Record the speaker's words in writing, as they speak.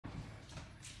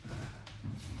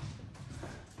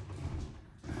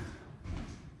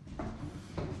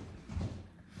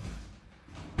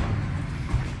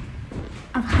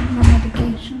I've had my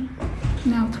medication.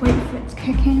 Now to wait for it to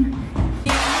kick in.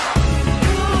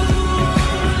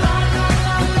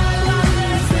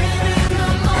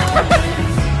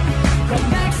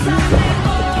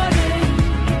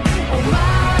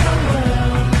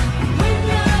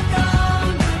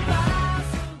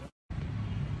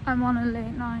 I'm on a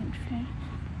late night train.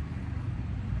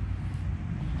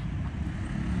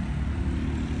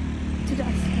 Did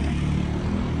I say it?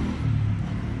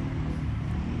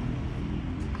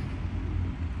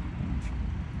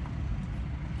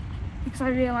 Because I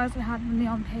realised I had money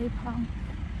on PayPal.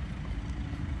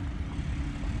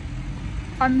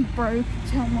 I'm broke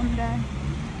till Monday.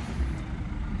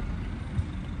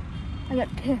 I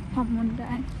get PIP on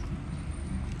Monday.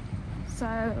 So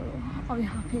I'll be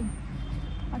happy.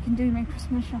 I can do my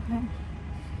Christmas shopping.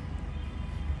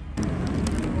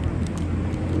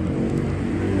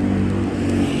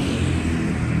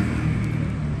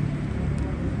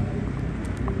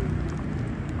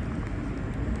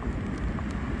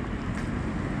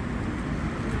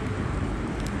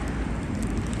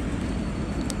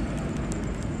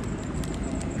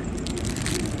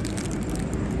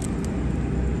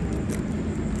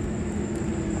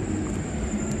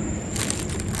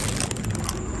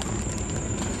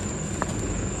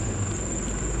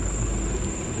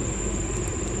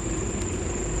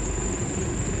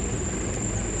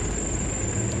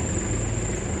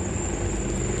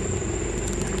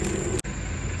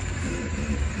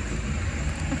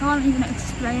 I can't even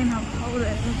explain how cold it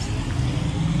is.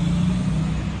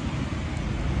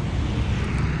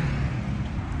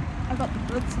 I got the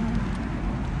blood sign.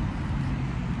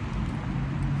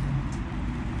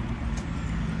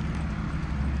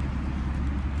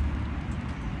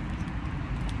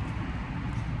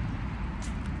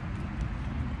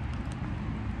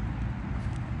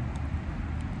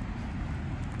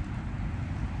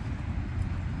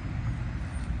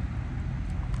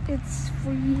 It's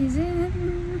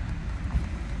freezing.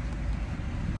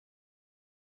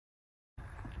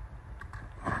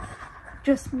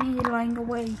 Just me lying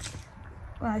awake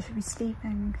when I should be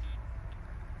sleeping.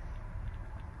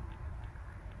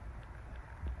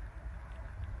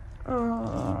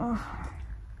 Oh.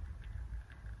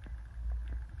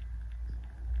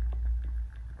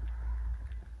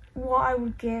 What I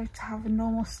would give to have a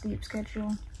normal sleep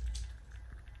schedule.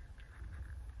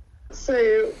 So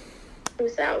it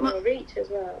was out of my reach as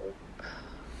well.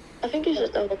 I think it's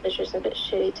just just a bit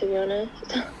shitty, to be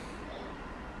honest.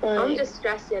 Like, I'm just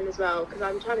stressing as well because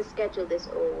I'm trying to schedule this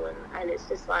all, and it's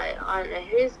just like I don't know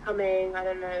who's coming, I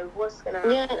don't know what's gonna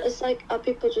happen. Yeah, it's like, are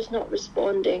people just not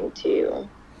responding to?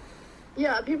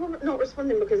 Yeah, people not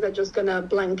responding because they're just gonna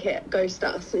blanket ghost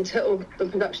us until the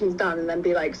production's done and then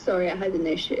be like, sorry, I had an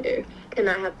issue. Can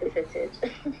I have the footage?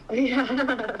 Yeah.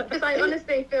 Because I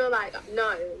honestly feel like,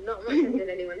 no, not sending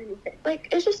anyone anything. Like,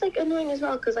 it's just like annoying as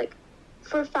well because, like,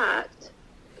 for a fact,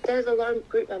 there's a lot of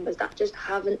group members that just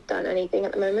haven't done anything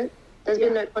at the moment. There's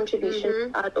been no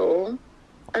contribution at all.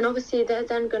 And obviously they're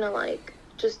then gonna, like,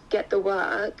 just get the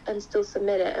work and still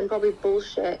submit it and probably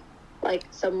bullshit, like,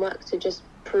 some work to just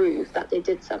prove that they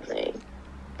did something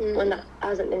when that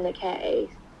hasn't been the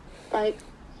case. Like,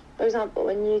 for example,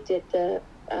 when you did the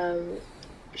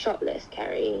shot list,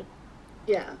 Kerry.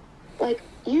 Yeah. Like,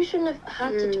 you shouldn't have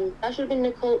had to. That should have been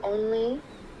Nicole only.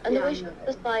 And the way she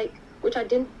was like, which I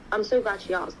didn't. I'm so glad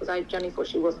she asked because I genuinely thought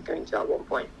she wasn't going to at one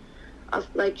point.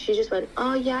 Like, she just went,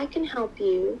 "Oh yeah, I can help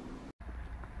you."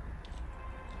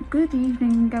 Good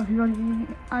evening, everybody.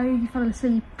 I fell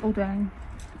asleep all day.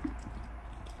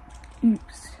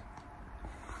 Oops.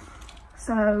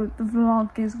 So the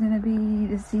vlog is going to be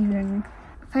this evening.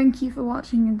 Thank you for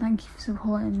watching and thank you for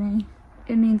supporting me.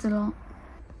 It means a lot.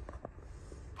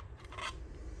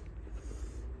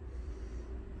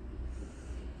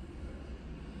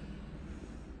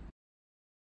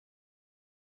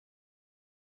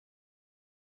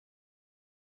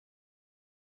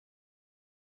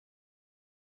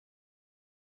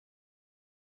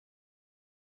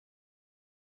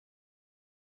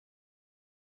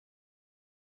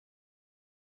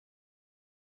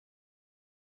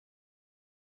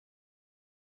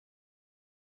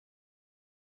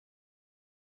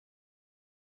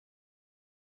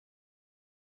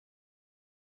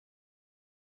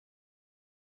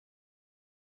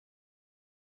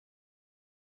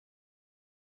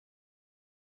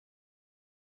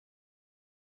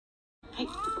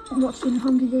 I'm watching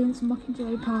Hunger Games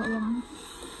Mockingjay Part 1.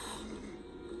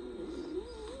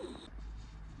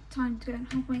 Time to go and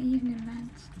have my evening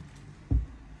meds.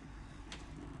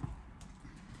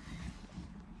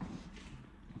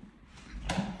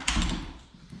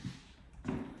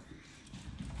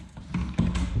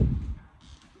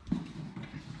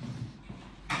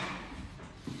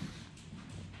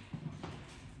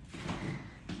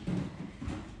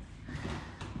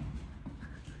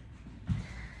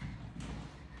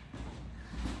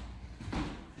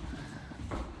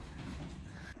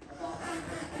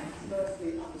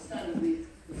 understandably,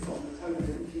 we've got the total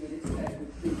of units dead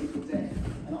with 3 people dead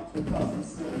and up to a dozen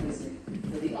still missing.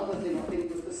 But the other thing I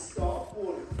think was the start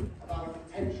warning about a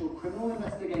potential criminal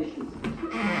investigation.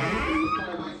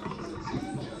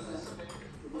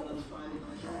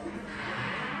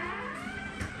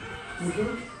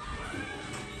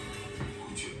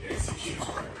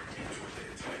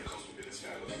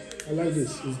 I like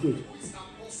this, it's good.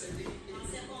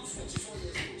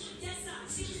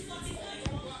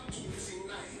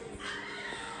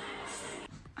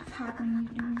 I've had an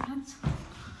evening meds.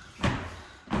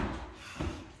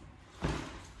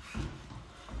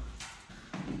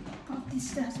 God,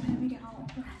 these stairs made me get out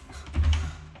of breath.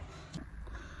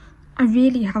 I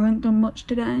really haven't done much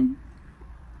today.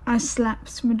 I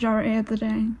slept the majority of the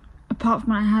day. Apart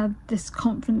from when I had this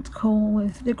conference call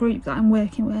with the group that I'm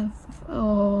working with,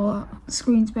 or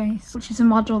Screen Space, which is a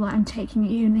module that I'm taking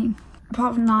at uni.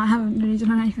 Apart from that, I haven't really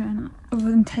done anything other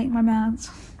than take my meds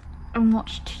and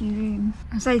watch TV.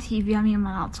 I say TV, I mean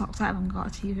my laptop, because I haven't got a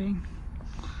TV.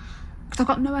 Because I've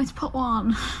got nowhere to put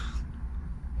one.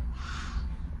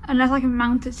 Unless I can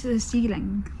mount it to the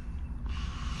ceiling.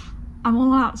 I'm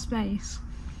all out of space.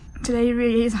 Today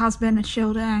really has been a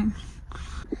chill day.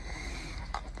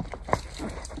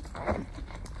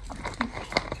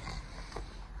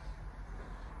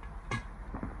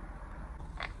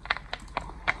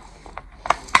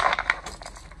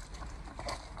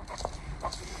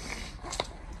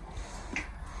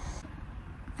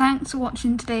 Thanks for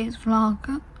watching today's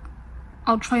vlog.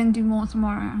 I'll try and do more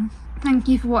tomorrow. Thank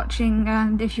you for watching,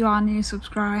 and if you are new,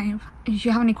 subscribe. If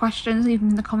you have any questions, leave them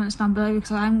in the comments down below,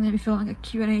 because I'm going to be filming a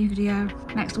Q&A video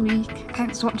next week.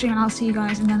 Thanks for watching, and I'll see you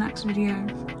guys in the next video.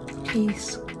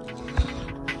 Peace.